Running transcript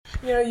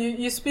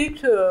You speak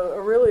to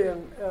a really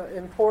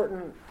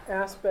important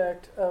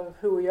aspect of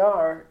who we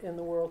are in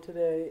the world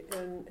today,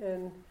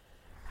 and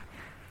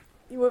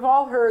we've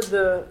all heard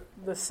the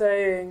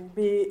saying,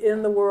 be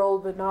in the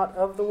world but not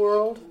of the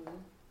world.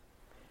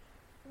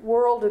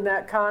 World in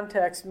that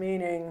context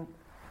meaning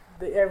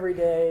the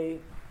everyday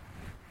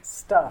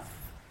stuff,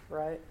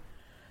 right?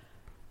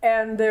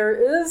 And there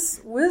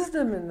is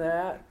wisdom in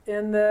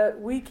that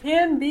we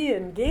can be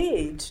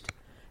engaged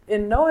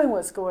in knowing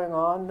what's going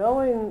on,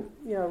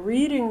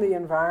 reading the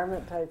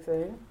environment type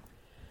thing,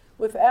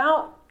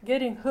 without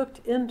getting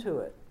hooked into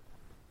it.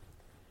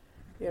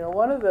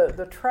 One of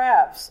the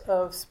traps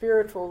of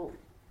spiritual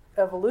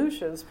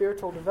evolution,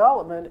 spiritual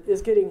development,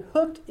 is getting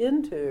hooked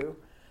into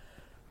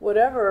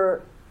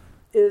whatever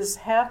is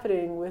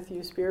happening with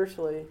you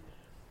spiritually.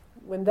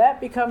 When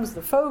that becomes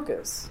the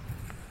focus,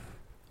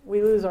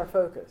 we lose our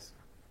focus.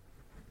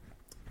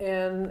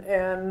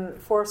 And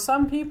for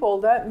some people,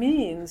 that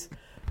means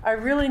I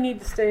really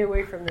need to stay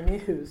away from the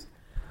news,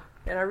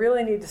 and I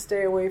really need to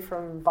stay away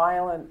from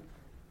violent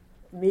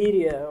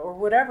media or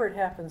whatever it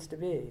happens to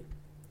be.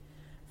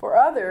 For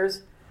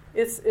others,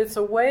 it's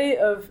a way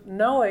of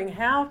knowing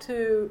how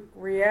to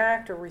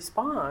react or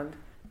respond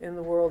in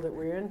the world that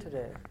we're in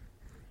today.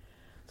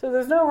 So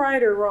there's no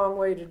right or wrong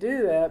way to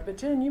do that, but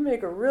Jen, you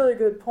make a really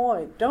good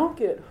point. Don't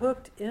get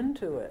hooked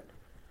into it.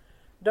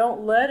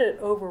 Don't let it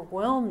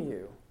overwhelm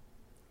you.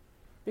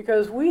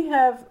 Because we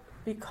have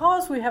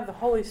the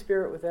Holy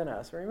Spirit within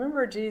us.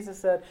 Remember, Jesus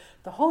said,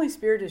 the Holy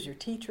Spirit is your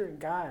teacher and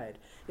guide.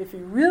 If you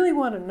really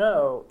want to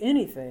know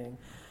anything,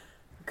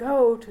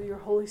 go to your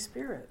Holy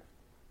Spirit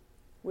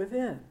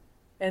within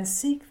and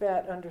seek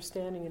that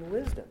understanding and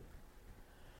wisdom.